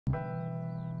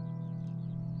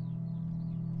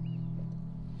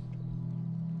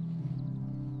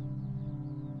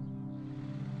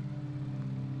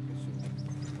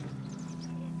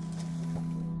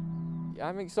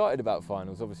I'm excited about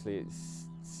finals. Obviously,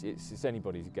 it's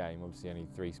anybody's game. Obviously, only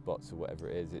 3 spots or whatever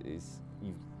it is.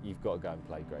 You've got to go and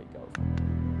play great golf.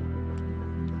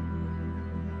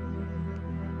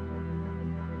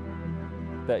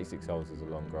 36 holes is a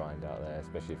long grind out there,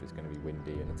 especially if it's going to be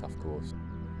windy and a tough course.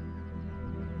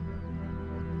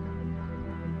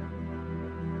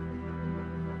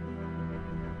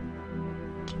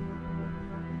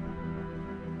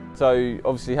 So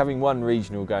obviously, having won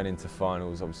regional going into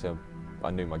finals, obviously I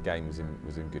knew my game was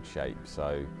in good shape.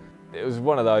 So it was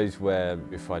one of those where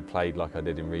if I'd played like I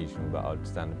did in regional, that I'd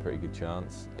stand a pretty good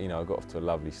chance. You know, I got off to a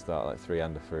lovely start, like 3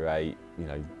 under through 8. You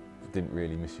know, didn't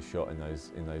really miss a shot in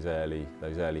those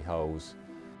early holes.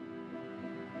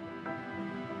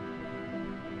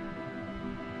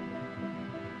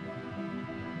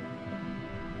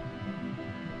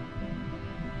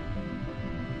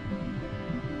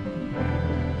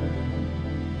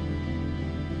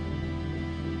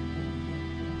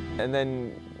 And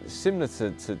then, similar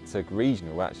to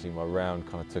regional, actually, my round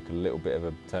kind of took a little bit of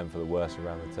a turn for the worse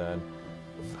around the turn.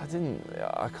 I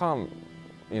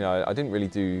didn't really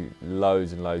do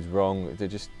loads and loads wrong. They're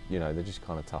just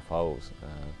kind of tough holes,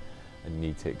 and you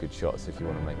need to hit good shots if you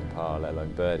want to make a par, let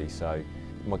alone birdie. So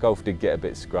my golf did get a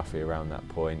bit scruffy around that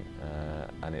point,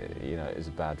 and it was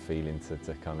a bad feeling to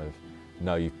kind of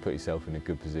know you've put yourself in a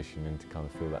good position and to kind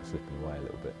of feel that slipping away a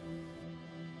little bit.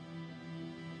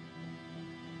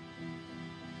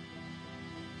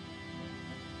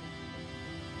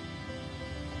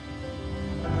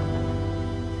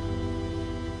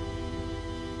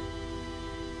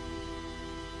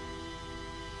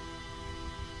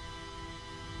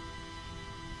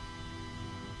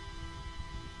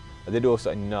 I did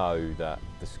also know that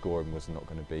the scoring was not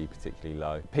going to be particularly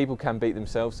low. People can beat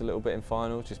themselves a little bit in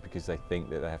finals just because they think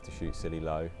that they have to shoot silly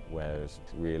low, whereas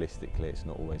realistically it's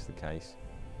not always the case.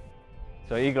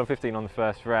 So eagle on 15 on the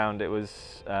first round, it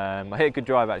was, I hit a good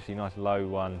drive actually, nice low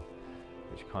one,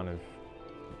 which kind of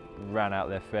ran out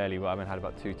there fairly well. I mean, I had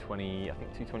about 220, I think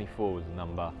 224 was the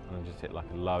number, and I just hit like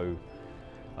a low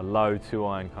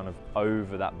 2-iron kind of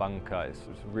over that bunker.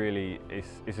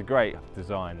 It's a great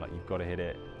design, like you've got to hit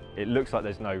it. It looks like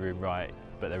there's no room right,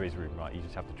 but there is room right. You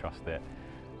just have to trust it.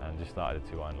 And just started a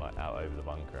 2-iron like out over the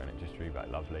bunker, and it just drew back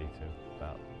lovely to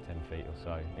about 10 feet or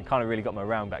so. It kind of really got my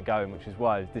round back going, which is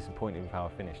why I was disappointed with how I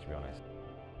finished, to be honest.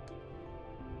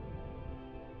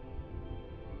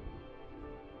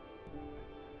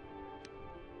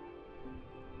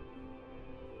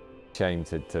 Shame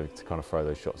to kind of throw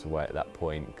those shots away at that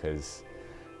point, because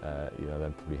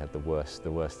they probably had the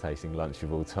worst tasting lunch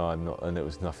of all time, and it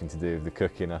was nothing to do with the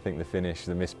cooking. I think the finish,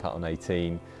 the missed putt on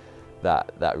 18,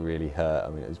 that really hurt. I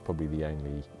mean, it was probably the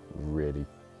only really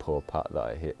poor putt that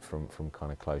I hit from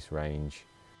kind of close range.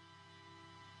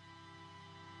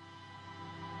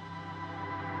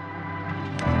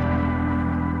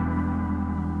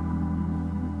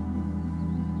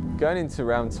 Going into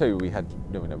round 2, we had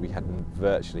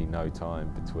virtually no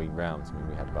time between rounds. I mean,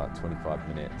 we had about 25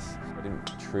 minutes. I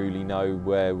didn't truly know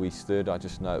where we stood. I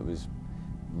just know it was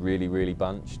really, really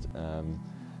bunched.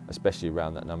 Especially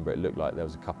around that number, it looked like there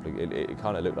was a couple of. It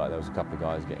kind of looked like there was a couple of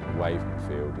guys getting away from the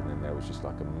field, and then there was just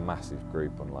like a massive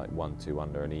group on like 1, 2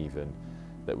 under and even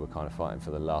that were kind of fighting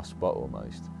for the last spot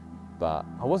almost. But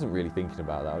I wasn't really thinking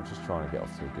about that. I was just trying to get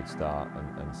off to a good start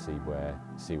and see where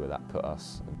that put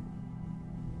us.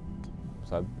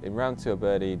 So in round 2 I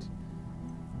birdied,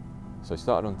 so I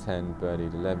started on 10,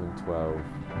 birdied 11, 12,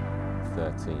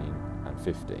 13 and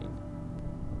 15.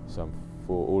 So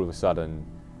for all of a sudden,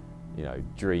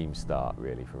 dream start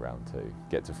really for round 2.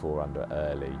 Get to 4 under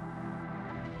early.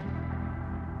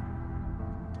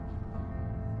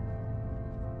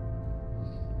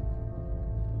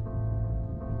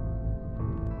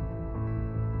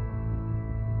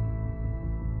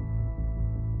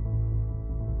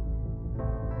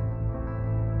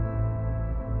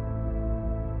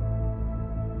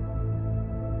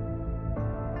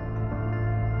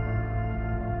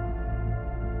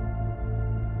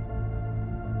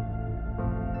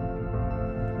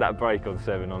 That break on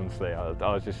 7, honestly, I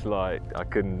was just like, I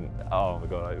couldn't, oh my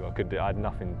God, I couldn't do it. I had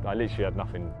nothing, I literally had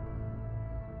nothing.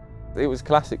 It was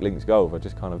classic links golf. I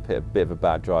just kind of hit a bit of a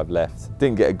bad drive left.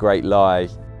 Didn't get a great lie,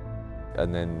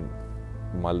 and then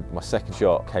my second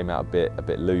shot came out a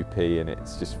bit loopy, and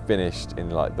it's just finished in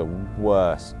like the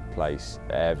worst place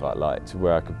ever, like to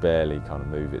where I could barely kind of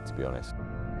move it, to be honest.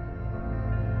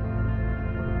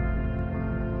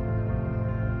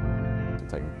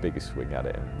 Taking a bigger swing at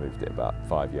it and moved it about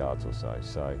 5 yards or so.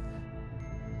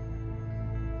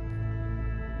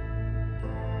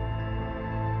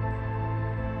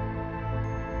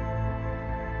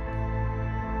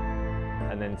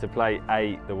 And then to play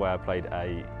 8 the way I played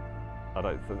 8,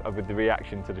 with the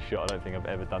reaction to the shot, I don't think I've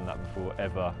ever done that before,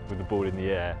 ever, with the ball in the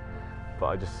air.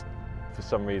 But for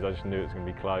some reason, I just knew it was going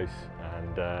to be close.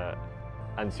 And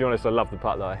to be honest, I love the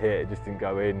putt that I hit. It just didn't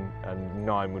go in, and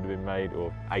 9 would have been made,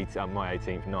 or my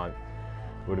 18th, 9th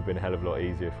would have been a hell of a lot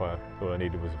easier if all I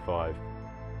needed was a 5.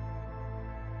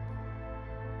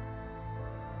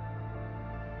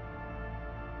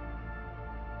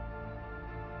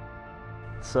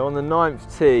 So on the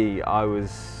 9th tee, I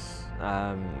was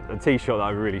a tee shot that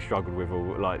I really struggled with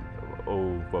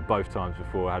both times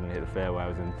before. I hadn't hit the fairway. I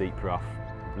was in deep rough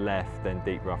left, then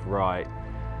deep rough right.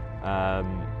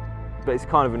 But it's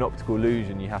kind of an optical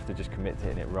illusion. You have to just commit to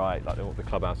hitting it right. Like the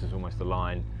clubhouse is almost a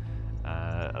line,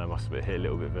 and I must have hit a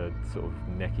little bit of a sort of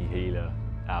necky heeler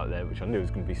out there, which I knew was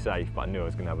going to be safe, but I knew I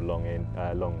was going to have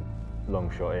a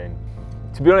long shot in.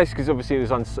 To be honest, because obviously it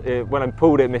was when I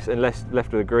pulled it, missed and left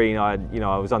of the green, I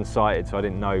was unsighted, so I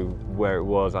didn't know where it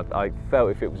was. I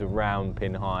felt if it was around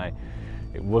pin high,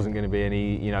 it wasn't going to be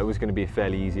it was going to be a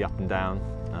fairly easy up and down,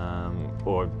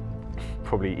 or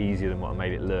probably easier than what I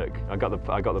made it look. I got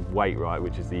the weight right,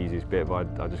 which is the easiest bit, but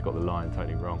I just got the line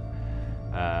totally wrong.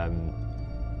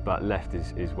 But left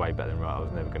is way better than right. I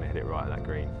was never going to hit it right at that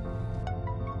green.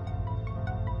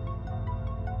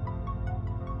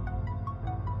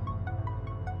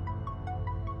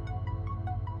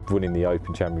 Winning the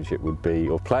Open Championship would be,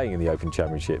 or playing in the Open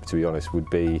Championship, to be honest, it'd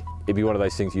be one of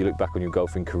those things you look back on your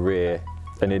golfing career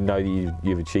and then know that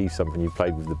you've achieved something. You've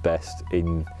played with the best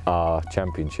in our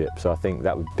championship, so I think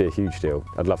that would be a huge deal.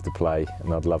 I'd love to play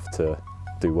and I'd love to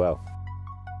do well.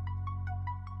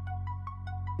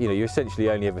 You're essentially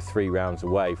only ever 3 rounds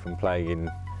away from playing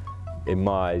in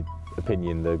my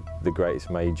opinion, the greatest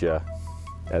major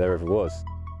there ever was.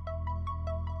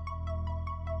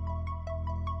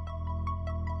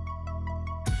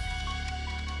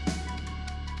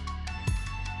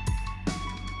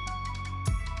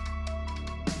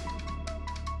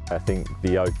 I think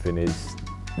the Open is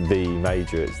the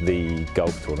major, it's the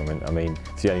golf tournament. I mean,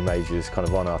 it's the only major that's kind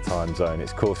of on our time zone.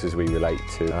 It's courses we relate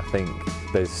to. I think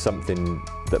there's something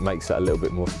that makes that a little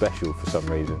bit more special for some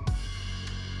reason.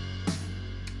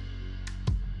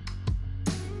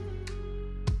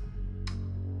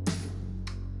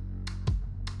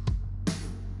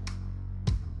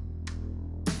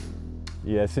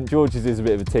 Yeah, St George's is a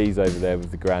bit of a tease over there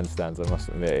with the grandstands, I must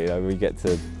admit. We get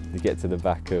to the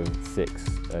back of 6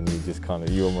 and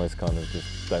you almost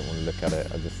just don't want to look at it.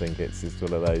 I just think it's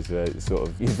one of those where it's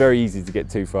very easy to get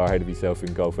too far ahead of yourself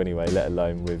in golf anyway, let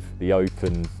alone with the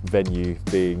Open venue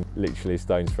being literally a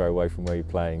stone's throw away from where you're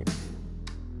playing.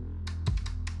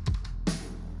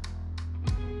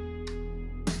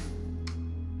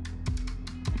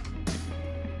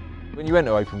 When you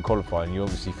enter Open qualifying, you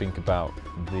obviously think about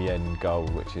the end goal,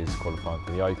 which is qualifying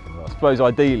for the Open. I suppose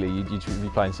ideally you'd be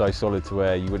playing so solid to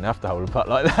where you wouldn't have to hold a putt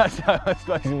like that. So I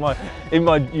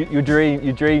suppose your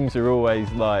dreams are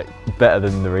always like better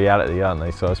than the reality, aren't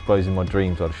they? So I suppose in my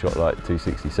dreams I'd have shot like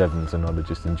 267s and I'd have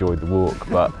just enjoyed the walk,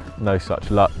 but no such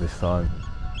luck this time.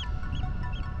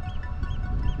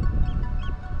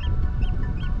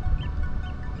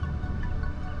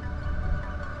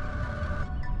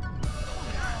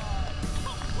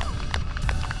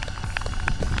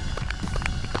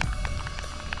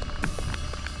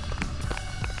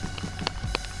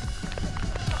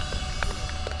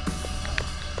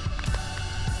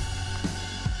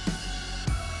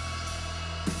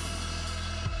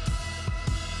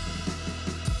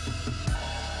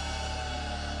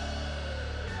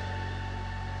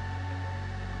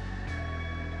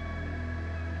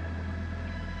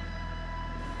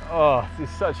 Oh,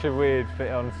 it's such a weird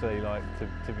fit, honestly, like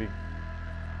to be,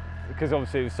 because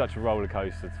obviously it was such a roller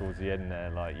coaster towards the end there.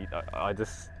 Like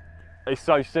it's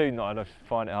so soon that I just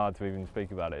find it hard to even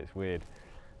speak about it. It's weird.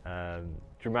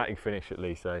 Dramatic finish at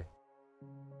least, eh?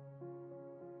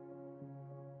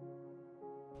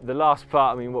 The last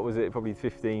part, I mean, what was it? Probably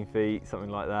 15 feet, something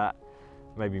like that,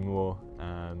 maybe more.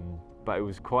 But it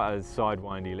was quite a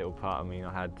sidewindy little putt. I mean,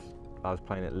 I was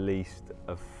playing at least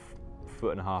a 1.5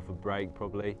 foot of break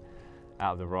probably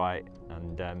out of the right,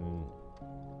 and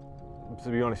to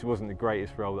be honest, it wasn't the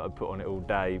greatest roll that I put on it all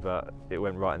day, but it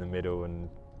went right in the middle, and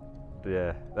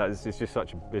yeah, it's just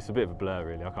it's a bit of a blur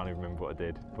really. I can't even remember what I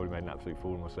did. Probably made an absolute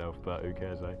fool of myself, but who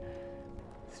cares, eh?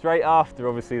 Straight after,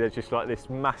 obviously, there's just like this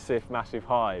massive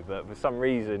high, but for some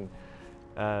reason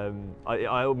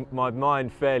my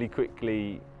mind fairly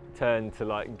quickly turned to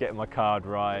like getting my card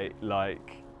right.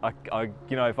 Like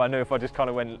if I knew if I just kind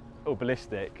of went all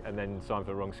ballistic and then signed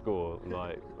for the wrong score,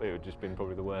 like it would just been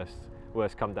probably the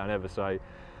worst come down ever. So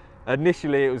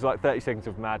Initially, it was like 30 seconds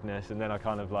of madness, and then I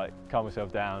kind of like calmed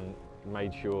myself down,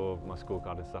 made sure my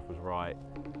scorecard and stuff was right.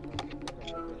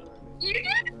 You did?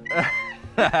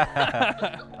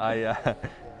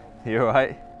 You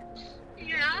alright?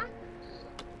 Yeah.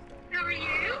 How are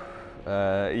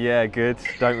you? Yeah, good.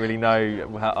 Don't really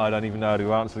know. I don't even know how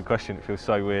to answer the question. It feels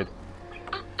so weird.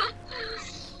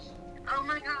 Oh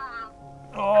my god.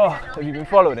 Oh, have you been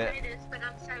following it? This, but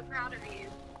I'm so proud of you.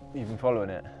 You've been following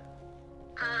it?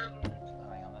 I'm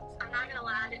not gonna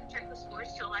lie, I didn't check the scores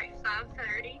till like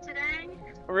 5:30 today.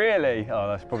 Really? Oh,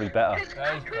 that's probably better.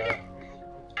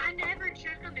 I never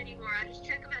check them anymore. I just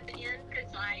check them at the end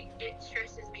because like it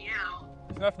stresses me out.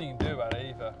 There's nothing you can do about it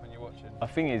either when you're watching. I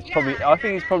think it's Yeah, probably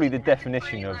the and I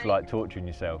definition of like- like torturing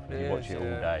yourself when you watch it all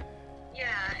Yeah. day.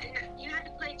 Yeah, and you had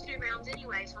to play 2 rounds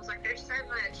anyway, so I was like, there's so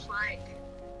much like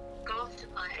golf to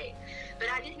play. But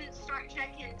I didn't start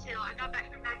checking until I got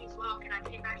back from Maggie's walk, and I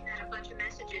came back and had a bunch of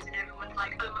messages, and everyone's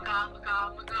like, oh my god, oh my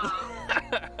god, oh my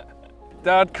god.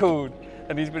 Dad called,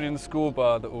 and he's been in the school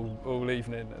bar all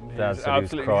evening, and Dad he's said he was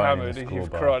absolutely crying in hammered. the He school was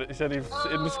bar. crying. He said he was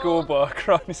in the school bar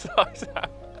crying his eyes out.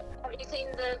 Have you seen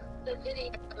the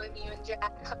video of you and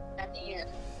Jack coming at the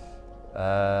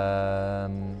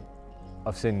end?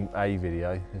 I've seen a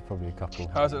video. There's probably a couple.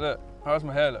 How's it look? How's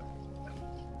my hair look?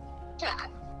 Jack.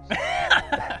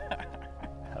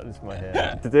 How's my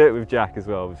hair? To do it with Jack as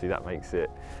well, obviously that makes it,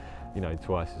 you know,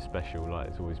 twice as special. Like,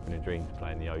 it's always been a dream to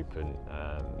play in the Open,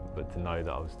 but to know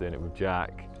that I was doing it with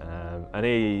Jack, and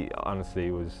he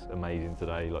honestly was amazing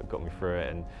today. Like, got me through it,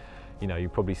 and you know, you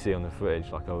probably see on the footage,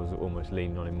 like I was almost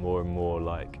leaning on him more and more,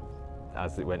 like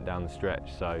as it went down the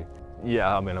stretch. So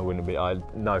yeah, I mean, I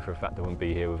know for a fact I wouldn't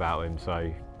be here without him. So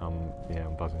yeah,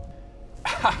 I'm buzzing.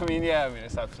 I mean,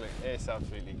 it's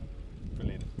absolutely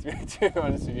brilliant. To be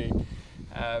honest with you,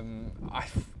 I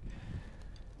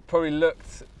probably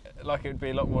looked like it would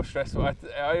be a lot more stressful. I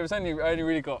only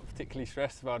really got particularly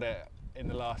stressed about it in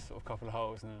the last sort of couple of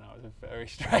holes, and then I was very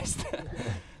stressed.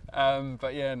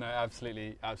 But yeah, no,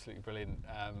 absolutely brilliant.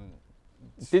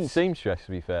 Didn't seem stressed,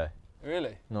 to be fair.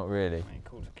 Really? Not really. I mean,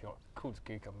 cool to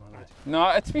cucumber.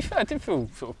 No, to be fair, I did feel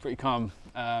sort of pretty calm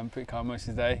most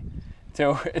of the day,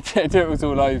 till it was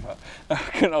all over. I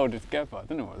couldn't hold it together. I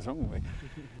don't know what was wrong with me.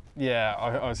 Yeah,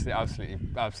 I was absolutely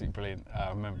brilliant. I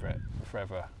remember it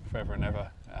forever and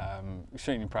ever.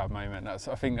 Extremely proud moment. I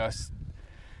think I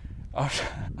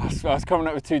was coming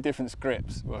up with 2 different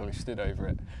scripts while we stood over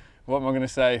it. What am I going to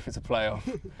say if it's a playoff?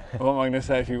 What am I going to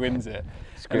say if he wins it?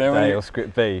 Script A or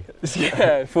script B?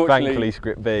 Yeah, Thankfully,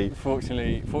 script B.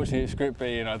 Fortunately, it's script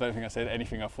B, and I don't think I said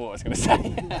anything I thought I was going to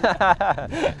say.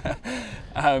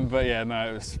 But yeah,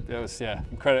 no, it was yeah,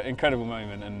 incredible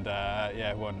moment, and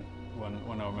yeah, one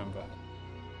I'll remember.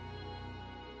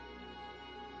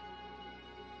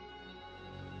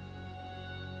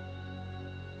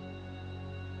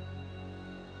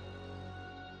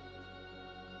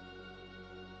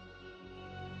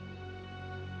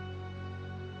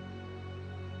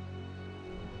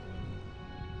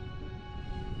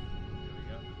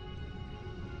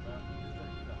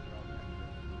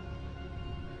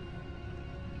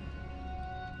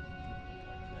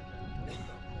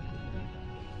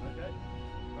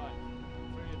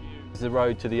 Does the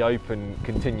road to the Open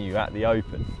continue at the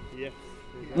Open? Yes.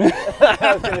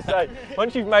 I was going to say,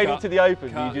 once you've made it to the Open,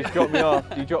 you just drop me off.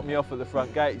 You drop me off at the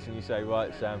front gates, and you say,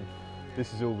 "Right, Sam,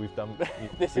 this is all we've done.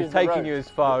 We've taken you as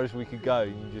far as we could go,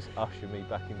 and you just usher me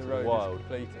back into the wild."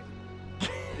 Completed.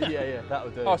 Yeah, that'll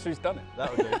do. Oh, so he's done it.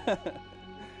 That'll do.